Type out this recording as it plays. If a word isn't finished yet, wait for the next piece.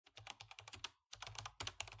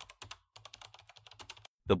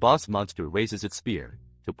The boss monster raises its spear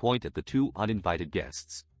to point at the two uninvited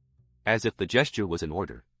guests. As if the gesture was in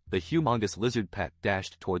order, the humongous lizard pet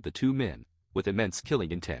dashed toward the two men with immense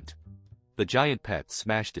killing intent. The giant pet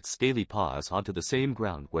smashed its scaly paws onto the same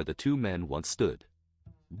ground where the two men once stood.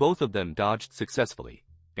 Both of them dodged successfully,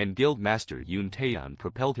 and Guild Master Yoon Taeyeon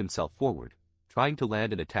propelled himself forward, trying to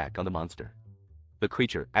land an attack on the monster. The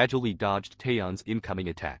creature agilely dodged Taeyeon's incoming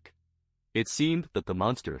attack. It seemed that the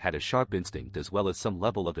monster had a sharp instinct as well as some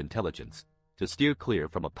level of intelligence to steer clear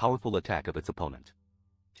from a powerful attack of its opponent.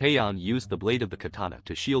 Taeyeon used the blade of the katana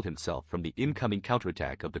to shield himself from the incoming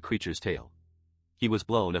counterattack of the creature's tail. He was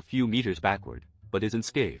blown a few meters backward, but isn't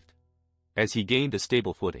unscathed. As he gained a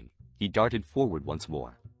stable footing, he darted forward once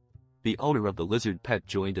more. The owner of the lizard pet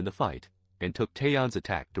joined in the fight, and took Taeyeon's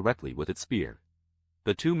attack directly with its spear.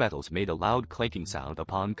 The two metals made a loud clanking sound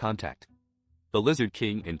upon contact. The Lizard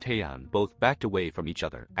King and Taeyeon both backed away from each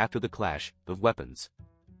other after the clash of weapons.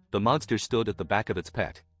 The monster stood at the back of its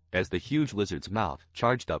pet, as the huge lizard's mouth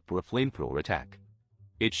charged up for a flamethrower attack.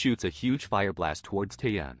 It shoots a huge fire blast towards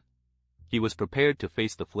Taeyeon. He was prepared to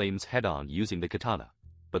face the flames head-on using the katana,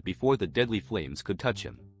 but before the deadly flames could touch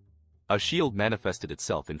him, a shield manifested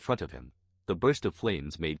itself in front of him. The burst of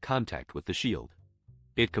flames made contact with the shield.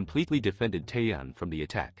 It completely defended Taeyeon from the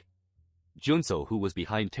attack. Junso, who was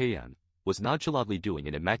behind Taeyeon, was nonchalantly doing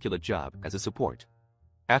an immaculate job as a support.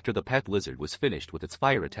 After the pet lizard was finished with its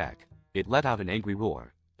fire attack, it let out an angry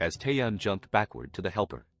roar, as Taeyeon jumped backward to the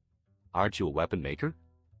helper. "Aren't you a weapon maker?"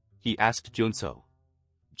 he asked Junso.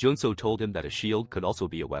 Junso told him that a shield could also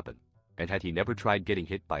be a weapon, and had he never tried getting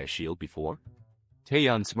hit by a shield before?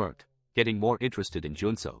 Taeyeon smirked, getting more interested in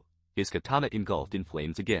Junso, his katana engulfed in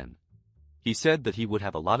flames again. He said that he would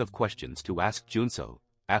have a lot of questions to ask Junso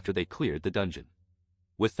after they cleared the dungeon.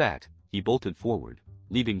 With that, he bolted forward,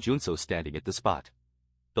 leaving Junso standing at the spot.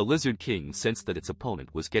 The Lizard King sensed that its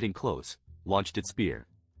opponent was getting close, launched its spear.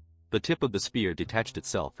 The tip of the spear detached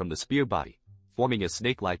itself from the spear body, forming a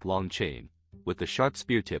snake-like long chain, with the sharp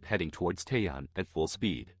spear tip heading towards Taeyeon at full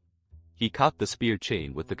speed. He caught the spear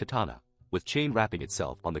chain with the katana, with chain wrapping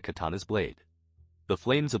itself on the katana's blade. The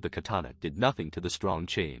flames of the katana did nothing to the strong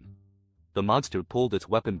chain. The monster pulled its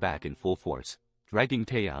weapon back in full force, dragging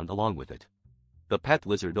Taeyeon along with it. The pet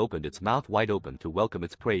lizard opened its mouth wide open to welcome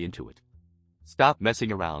its prey into it. "Stop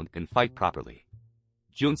messing around and fight properly."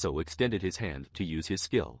 Junso extended his hand to use his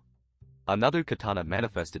skill. Another katana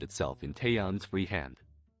manifested itself in Taeyeon's free hand.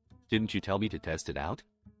 "Didn't you tell me to test it out?"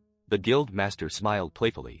 The guild master smiled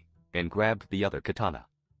playfully, and grabbed the other katana.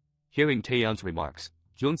 Hearing Taeyeon's remarks,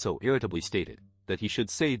 Junso irritably stated that he should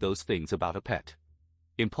say those things about a pet,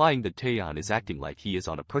 implying that Taeyeon is acting like he is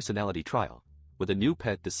on a personality trial with a new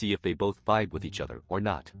pet to see if they both vibe with each other or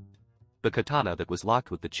not. The katana that was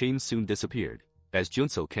locked with the chain soon disappeared, as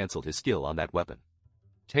Junso cancelled his skill on that weapon.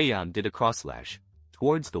 Taeyeon did a cross-slash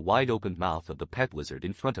towards the wide-opened mouth of the pet lizard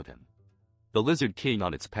in front of him. The Lizard King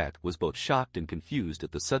on its pet was both shocked and confused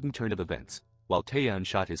at the sudden turn of events, while Taeyeon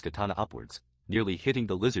shot his katana upwards, nearly hitting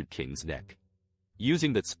the Lizard King's neck.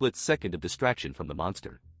 Using that split second of distraction from the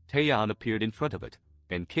monster, Taeyeon appeared in front of it,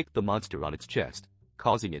 and kicked the monster on its chest,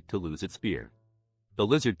 causing it to lose its spear. The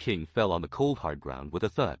Lizard King fell on the cold hard ground with a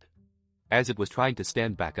thud. As it was trying to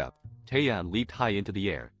stand back up, Taeyeon leaped high into the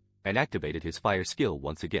air, and activated his fire skill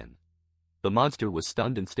once again. The monster was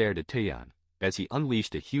stunned and stared at Taeyeon, as he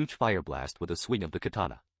unleashed a huge fire blast with a swing of the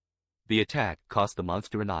katana. The attack cost the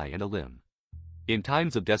monster an eye and a limb. In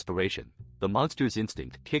times of desperation, the monster's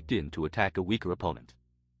instinct kicked in to attack a weaker opponent.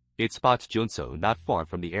 It spots Junso not far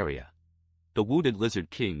from the area. The wounded Lizard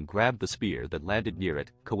King grabbed the spear that landed near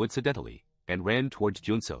it, coincidentally, and ran towards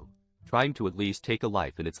Junso, trying to at least take a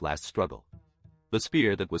life in its last struggle. The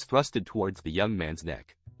spear that was thrusted towards the young man's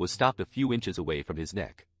neck was stopped a few inches away from his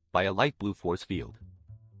neck by a light blue force field.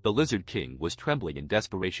 The Lizard King was trembling in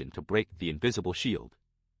desperation to break the invisible shield.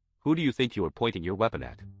 "Who do you think you are pointing your weapon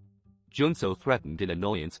at?" Junso threatened in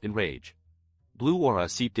annoyance and rage. Blue aura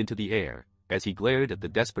seeped into the air as he glared at the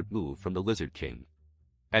desperate move from the Lizard King.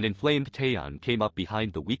 An inflamed Taeyeon came up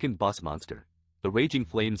behind the weakened boss monster. The raging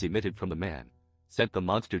flames emitted from the man sent the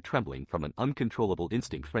monster trembling from an uncontrollable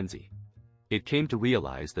instinct frenzy. It came to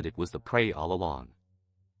realize that it was the prey all along.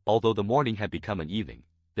 Although the morning had become an evening,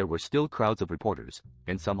 there were still crowds of reporters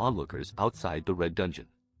and some onlookers outside the red dungeon.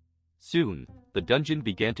 Soon, the dungeon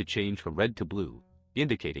began to change from red to blue,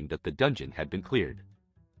 indicating that the dungeon had been cleared.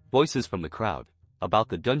 Voices from the crowd about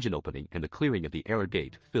the dungeon opening and the clearing of the error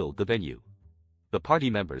gate filled the venue. The party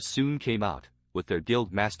members soon came out, with their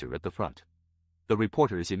guild master at the front. The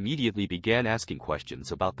reporters immediately began asking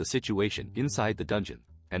questions about the situation inside the dungeon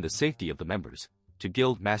and the safety of the members to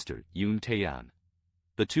Guild Master Yoon Taeyeon.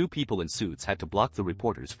 The two people in suits had to block the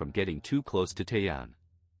reporters from getting too close to Taeyeon.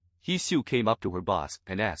 Hee-soo came up to her boss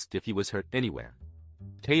and asked if he was hurt anywhere.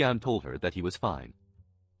 Taeyeon told her that he was fine.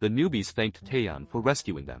 The newbies thanked Taeyeon for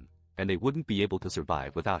rescuing them, and they wouldn't be able to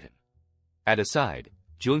survive without him. At a side,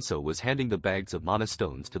 Junso was handing the bags of mana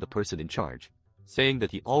stones to the person in charge, saying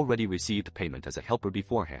that he already received payment as a helper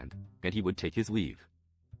beforehand, and he would take his leave.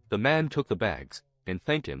 The man took the bags, and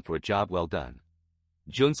thanked him for a job well done.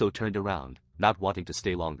 Junso turned around, not wanting to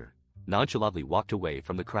stay longer, nonchalantly walked away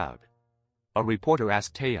from the crowd. A reporter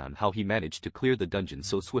asked Taeyeon how he managed to clear the dungeon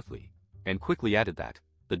so swiftly, and quickly added that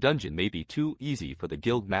the dungeon may be too easy for the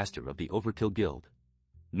guild master of the Overkill Guild.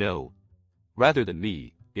 No. Rather than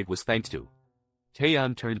me, it was thanks to.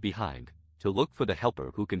 Taeyeon turned behind, to look for the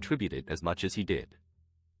helper who contributed as much as he did.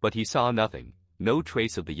 But he saw nothing, no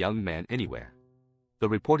trace of the young man anywhere. The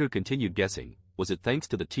reporter continued guessing, was it thanks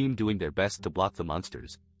to the team doing their best to block the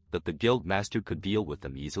monsters, that the guild master could deal with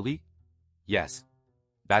them easily? Yes.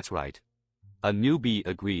 That's right. A newbie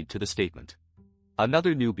agreed to the statement.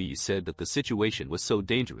 Another newbie said that the situation was so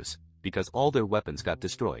dangerous, because all their weapons got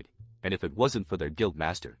destroyed, and if it wasn't for their guild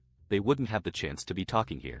master, they wouldn't have the chance to be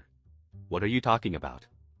talking here. What are you talking about?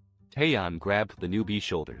 Taeyeon grabbed the newbie's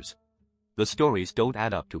shoulders. The stories don't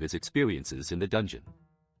add up to his experiences in the dungeon.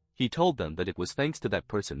 He told them that it was thanks to that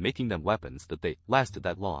person making them weapons that they lasted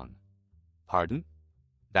that long. Pardon?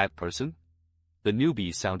 That person? The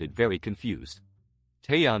newbie sounded very confused.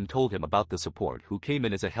 Taeyeon told him about the support who came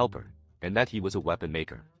in as a helper, and that he was a weapon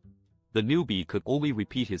maker. The newbie could only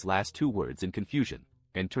repeat his last two words in confusion,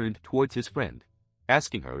 and turned towards his friend,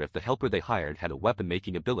 asking her if the helper they hired had a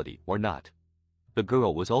weapon-making ability or not. The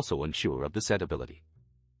girl was also unsure of the said ability.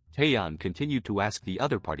 Taeyeon continued to ask the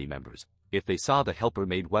other party members if they saw the helper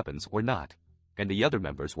made weapons or not, and the other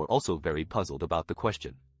members were also very puzzled about the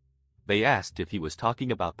question. They asked if he was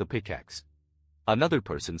talking about the pickaxe. Another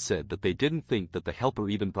person said that they didn't think that the helper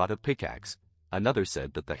even brought a pickaxe. Another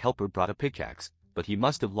said that the helper brought a pickaxe, but he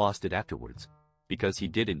must have lost it afterwards, because he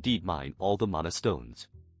did indeed mine all the mana stones.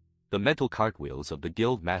 The mental cartwheels of the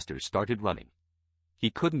guild master started running. He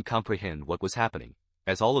couldn't comprehend what was happening,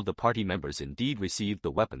 as all of the party members indeed received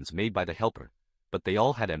the weapons made by the helper, but they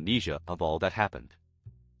all had amnesia of all that happened.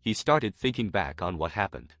 He started thinking back on what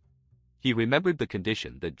happened. He remembered the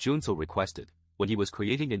condition that Junso requested, when he was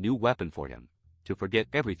creating a new weapon for him, to forget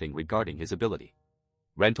everything regarding his ability.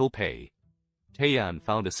 Rental pay. Taeyeon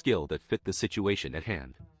found a skill that fit the situation at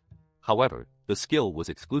hand. However, the skill was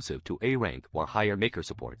exclusive to A-rank or higher maker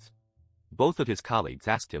supports. Both of his colleagues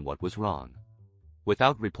asked him what was wrong.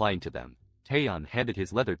 Without replying to them, Taeyeon handed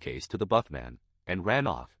his leather case to the buff man, and ran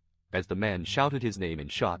off, as the man shouted his name in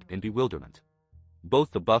shock and bewilderment.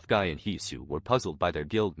 Both the buff guy and Hee-soo were puzzled by their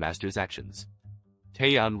guild master's actions.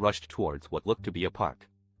 Taeyeon rushed towards what looked to be a park.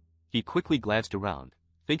 He quickly glanced around,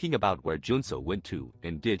 thinking about where Junso went to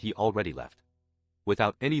and did he already left.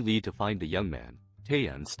 Without any lead to find the young man,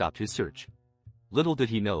 Taeyeon stopped his search. Little did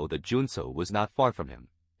he know that Junso was not far from him,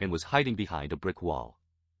 and was hiding behind a brick wall.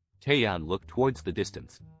 Taeyeon looked towards the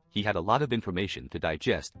distance. He had a lot of information to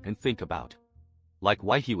digest and think about. Like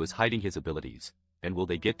why he was hiding his abilities, and will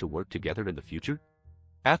they get to work together in the future?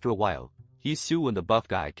 After a while, Hee-soo and the buff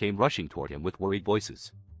guy came rushing toward him with worried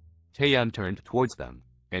voices. Taeyeon turned towards them,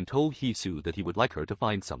 and told Hee-soo that he would like her to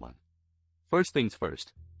find someone. First things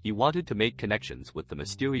first, he wanted to make connections with the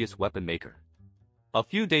mysterious weapon maker. A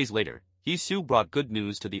few days later, Hee-soo brought good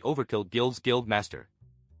news to the Overkill Guild's guild master.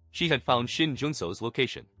 She had found Shin Junso's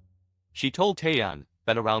location. She told Taeyeon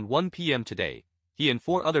that around 1 p.m. today, he and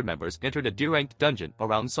 4 other members entered a D-ranked dungeon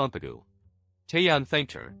around Sonpagu. Taeyeon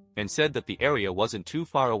thanked her, and said that the area wasn't too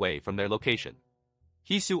far away from their location.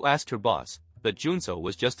 Hee-soo asked her boss that Junso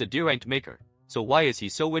was just a D-ranked maker, so why is he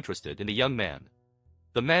so interested in the young man?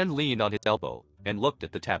 The man leaned on his elbow, and looked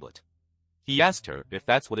at the tablet. He asked her if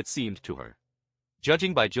that's what it seemed to her.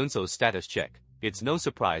 Judging by Junso's status check, it's no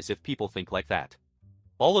surprise if people think like that.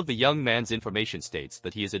 All of the young man's information states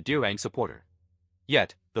that he is a D-rank supporter.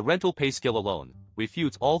 Yet, the rental pay skill alone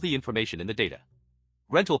refutes all the information in the data.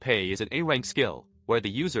 Rental pay is an A-rank skill, where the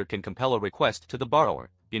user can compel a request to the borrower,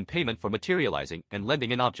 in payment for materializing and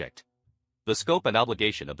lending an object. The scope and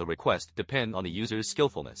obligation of the request depend on the user's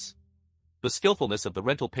skillfulness. The skillfulness of the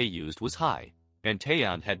rental pay used was high, and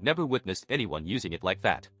Taeyeon had never witnessed anyone using it like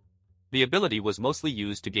that. The ability was mostly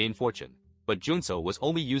used to gain fortune, but Junso was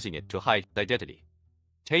only using it to hide identity.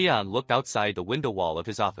 Taeyeon looked outside the window wall of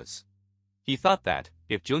his office. He thought that,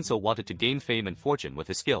 if Junso wanted to gain fame and fortune with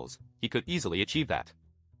his skills, he could easily achieve that.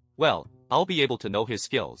 Well, I'll be able to know his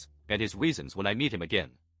skills, and his reasons when I meet him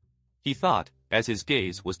again. He thought, as his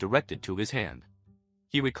gaze was directed to his hand.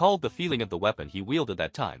 He recalled the feeling of the weapon he wielded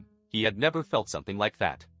that time. he had never felt something like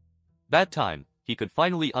that. That time, he could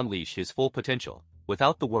finally unleash his full potential,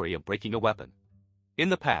 without the worry of breaking a weapon. In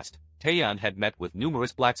the past, Taeyeon had met with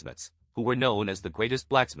numerous blacksmiths, who were known as the greatest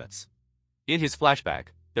blacksmiths. In his flashback,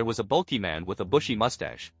 there was a bulky man with a bushy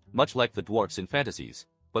mustache, much like the dwarfs in fantasies,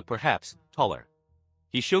 but perhaps taller.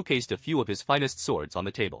 He showcased a few of his finest swords on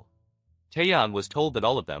the table. Taeyeon was told that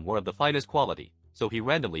all of them were of the finest quality, so he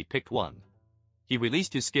randomly picked one. He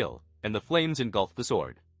released his skill, and the flames engulfed the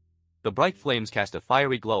sword. The bright flames cast a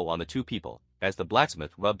fiery glow on the two people, as the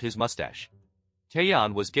blacksmith rubbed his mustache.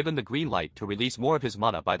 Taeyeon was given the green light to release more of his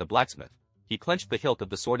mana by the blacksmith. He clenched the hilt of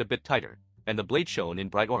the sword a bit tighter, and the blade shone in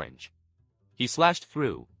bright orange. He slashed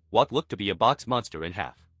through what looked to be a box monster in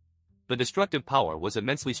half. The destructive power was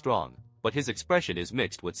immensely strong, but his expression is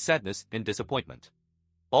mixed with sadness and disappointment.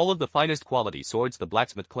 All of the finest quality swords the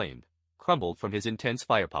blacksmith claimed crumbled from his intense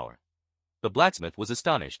firepower. The blacksmith was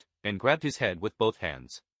astonished, and grabbed his head with both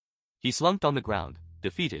hands. He slumped on the ground,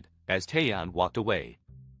 defeated, as Taeyeon walked away.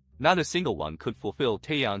 Not a single one could fulfill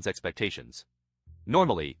Taeyeon's expectations.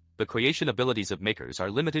 Normally, the creation abilities of makers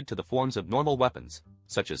are limited to the forms of normal weapons,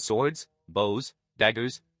 such as swords, bows,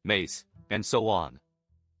 daggers, mace, and so on.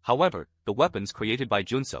 However, the weapons created by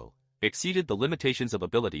Junso exceeded the limitations of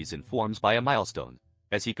abilities in forms by a milestone,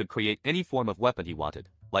 as he could create any form of weapon he wanted,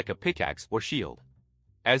 like a pickaxe or shield.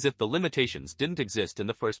 As if the limitations didn't exist in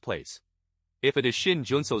the first place. If it is Shin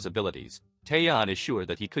Junso's abilities, Taeyeon is sure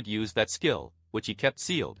that he could use that skill, which he kept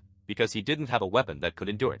sealed, because he didn't have a weapon that could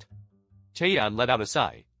endure it. Taeyeon let out a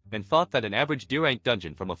sigh, and thought that an average D-rank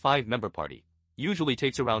dungeon from a 5-member party usually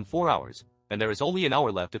takes around 4 hours, and there is only an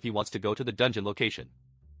hour left if he wants to go to the dungeon location.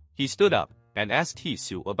 He stood up, and asked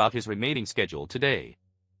Hisu about his remaining schedule today.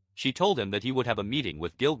 She told him that he would have a meeting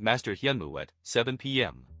with Guild Master Hyunmoo at 7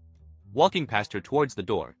 p.m. Walking past her towards the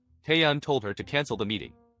door, Taeyeon told her to cancel the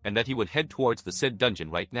meeting, and that he would head towards the said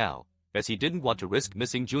dungeon right now, as he didn't want to risk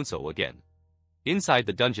missing Junso again. Inside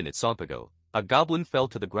the dungeon at Songpago, a goblin fell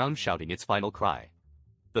to the ground shouting its final cry.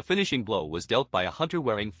 The finishing blow was dealt by a hunter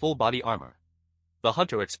wearing full-body armor. The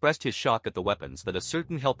hunter expressed his shock at the weapons that a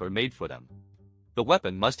certain helper made for them. The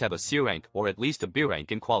weapon must have a C rank or at least a B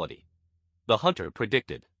rank in quality. The hunter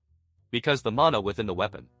predicted. Because the mana within the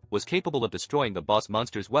weapon was capable of destroying the boss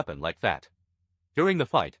monster's weapon like that. During the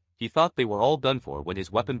fight, he thought they were all done for when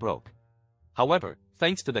his weapon broke. However,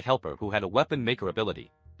 thanks to the helper who had a weapon maker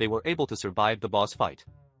ability, they were able to survive the boss fight.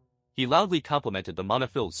 He loudly complimented the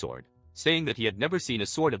mana-filled sword, saying that he had never seen a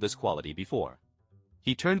sword of this quality before.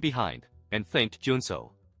 He turned behind, and thanked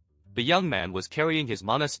Junso. The young man was carrying his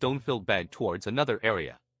mana stone-filled bag towards another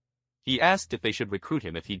area. He asked if they should recruit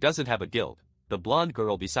him if he doesn't have a guild. The blonde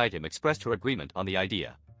girl beside him expressed her agreement on the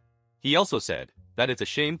idea. He also said that it's a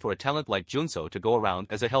shame for a talent like Junso to go around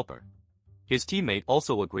as a helper. His teammate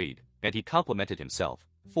also agreed, and he complimented himself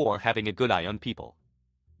for having a good eye on people.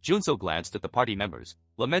 Junso glanced at the party members,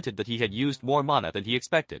 lamented that he had used more mana than he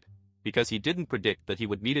expected, because he didn't predict that he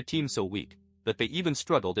would meet a team so weak that they even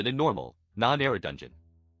struggled in a normal, non-era dungeon.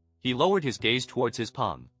 He lowered his gaze towards his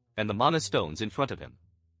palm, and the mana stones in front of him.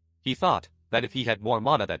 He thought that if he had more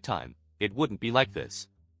mana that time, it wouldn't be like this.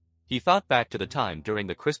 He thought back to the time during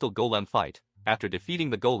the Crystal Golem fight. After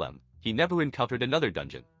defeating the golem, he never encountered another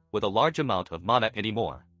dungeon with a large amount of mana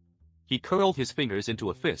anymore. He curled his fingers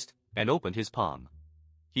into a fist and opened his palm.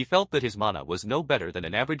 He felt that his mana was no better than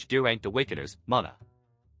an average D-ranked Awakener's mana.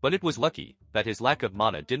 But it was lucky that his lack of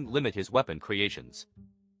mana didn't limit his weapon creations.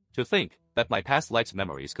 To think that my past life's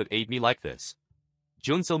memories could aid me like this.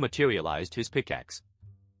 Junso materialized his pickaxe.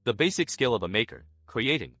 The basic skill of a maker,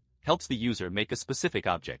 creating, helps the user make a specific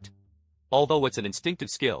object. Although it's an instinctive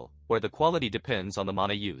skill, where the quality depends on the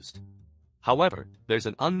mana used. However, there's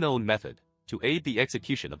an unknown method to aid the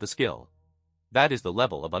execution of the skill. That is the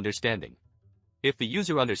level of understanding. If the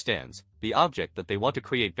user understands the object that they want to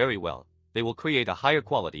create very well, they will create a higher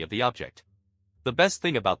quality of the object. The best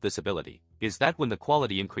thing about this ability is that when the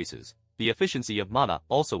quality increases, the efficiency of mana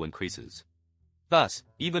also increases. Thus,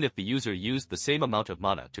 even if the user used the same amount of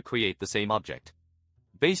mana to create the same object,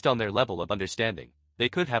 based on their level of understanding, they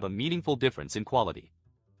could have a meaningful difference in quality.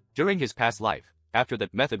 During his past life, after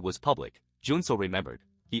that method was public, Junso remembered,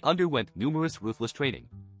 he underwent numerous ruthless training,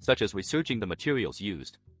 such as researching the materials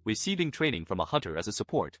used, receiving training from a hunter as a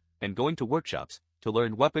support, and going to workshops to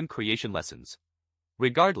learn weapon creation lessons.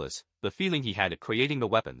 Regardless, the feeling he had at creating the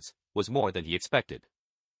weapons was more than he expected.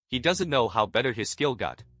 He doesn't know how better his skill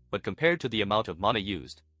got, but compared to the amount of mana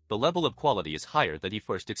used, the level of quality is higher than he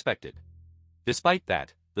first expected. Despite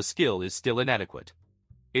that, the skill is still inadequate.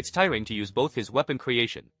 It's tiring to use both his weapon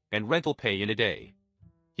creation and rental pay in a day.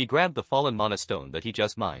 He grabbed the fallen mana stone that he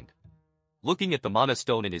just mined. Looking at the mana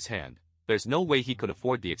stone in his hand, there's no way he could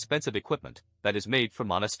afford the expensive equipment that is made from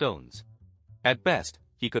mana stones. At best,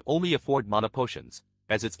 he could only afford mana potions,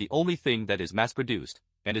 as it's the only thing that is mass-produced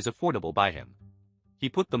and is affordable by him. He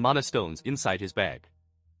put the mana stones inside his bag.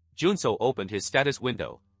 Junso opened his status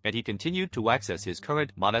window, and he continued to access his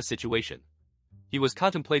current mana situation. He was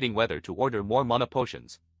contemplating whether to order more mana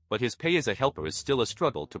potions, but his pay as a helper is still a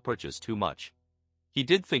struggle to purchase too much. He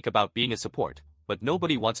did think about being a support, but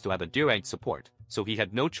nobody wants to have a D-rank support, so he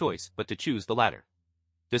had no choice but to choose the latter.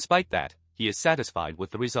 Despite that, he is satisfied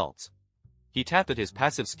with the results. He tapped at his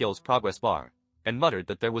passive skills progress bar, and muttered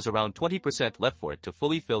that there was around 20% left for it to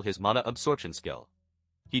fully fill his mana absorption skill.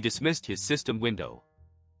 He dismissed his system window.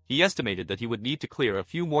 He estimated that he would need to clear a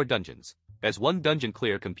few more dungeons, as one dungeon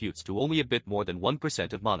clear computes to only a bit more than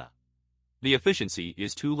 1% of mana. The efficiency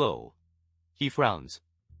is too low. He frowns.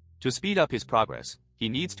 To speed up his progress, he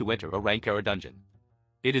needs to enter a rank era dungeon.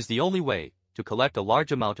 It is the only way to collect a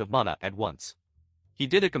large amount of mana at once. He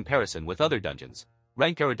did a comparison with other dungeons.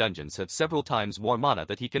 Rank era dungeons have several times more mana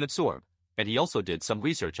that he can absorb, and he also did some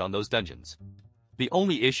research on those dungeons. The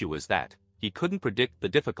only issue is that he couldn't predict the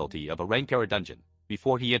difficulty of a rank era dungeon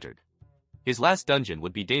before he entered. His last dungeon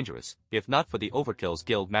would be dangerous, if not for the Overkill's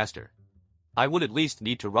guild master. I would at least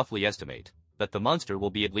need to roughly estimate that the monster will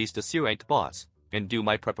be at least a C-ranked boss, and do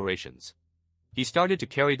my preparations. He started to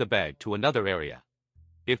carry the bag to another area.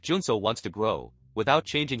 If Junso wants to grow, without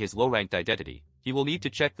changing his low-ranked identity, he will need to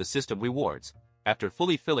check the system rewards, after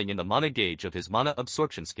fully filling in the mana gauge of his mana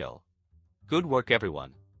absorption skill. Good work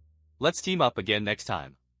everyone. Let's team up again next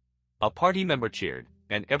time. A party member cheered,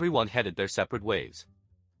 and everyone headed their separate ways.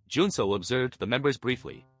 Junso observed the members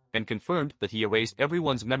briefly, and confirmed that he erased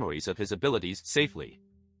everyone's memories of his abilities safely.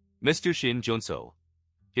 Mr. Shin Junso.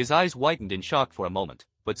 His eyes whitened in shock for a moment,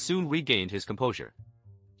 but soon regained his composure.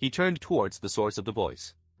 He turned towards the source of the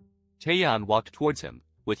voice. Taeyeon walked towards him,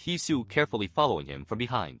 with Hisu carefully following him from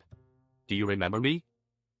behind. Do you remember me?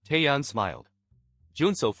 Taeyeon smiled.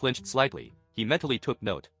 Junso flinched slightly. He mentally took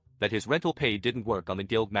note that his rental pay didn't work on the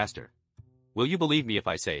guild master. Will you believe me if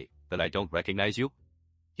I say that I don't recognize you?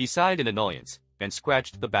 He sighed in annoyance, and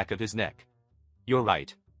scratched the back of his neck. You're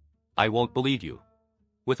right. I won't believe you.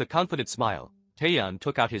 With a confident smile, Taeyeon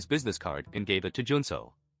took out his business card and gave it to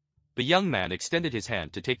Junso. The young man extended his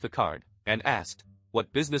hand to take the card, and asked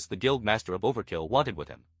what business the guild master of Overkill wanted with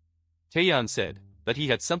him. Taeyeon said that he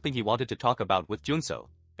had something he wanted to talk about with Junso,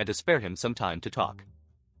 and to spare him some time to talk.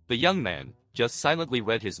 The young man just silently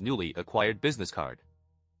read his newly acquired business card.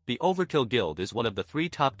 The Overkill Guild is one of the 3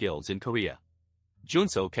 top guilds in Korea.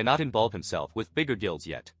 Junso cannot involve himself with bigger guilds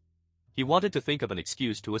yet. He wanted to think of an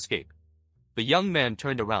excuse to escape. The young man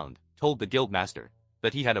turned around, told the guild master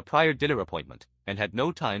that he had a prior dinner appointment and had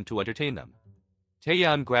no time to entertain them.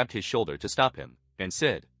 Taeyeon grabbed his shoulder to stop him, and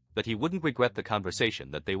said that he wouldn't regret the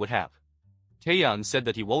conversation that they would have. Taeyeon said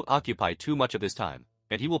that he won't occupy too much of his time,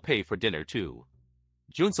 and he will pay for dinner too.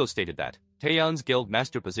 Junso stated that Taeyeon's guild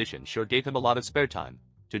master position sure gave him a lot of spare time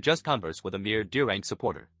to just converse with a mere D-rank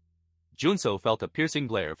supporter. Junso felt a piercing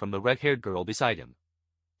glare from the red-haired girl beside him.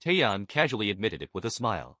 Taeyeon casually admitted it with a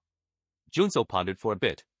smile. Junso pondered for a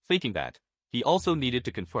bit, thinking that he also needed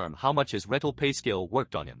to confirm how much his rental pay skill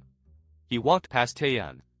worked on him. He walked past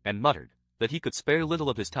Taeyeon, and muttered that he could spare little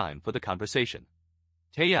of his time for the conversation.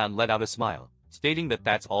 Taeyeon let out a smile, stating that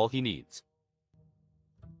that's all he needs.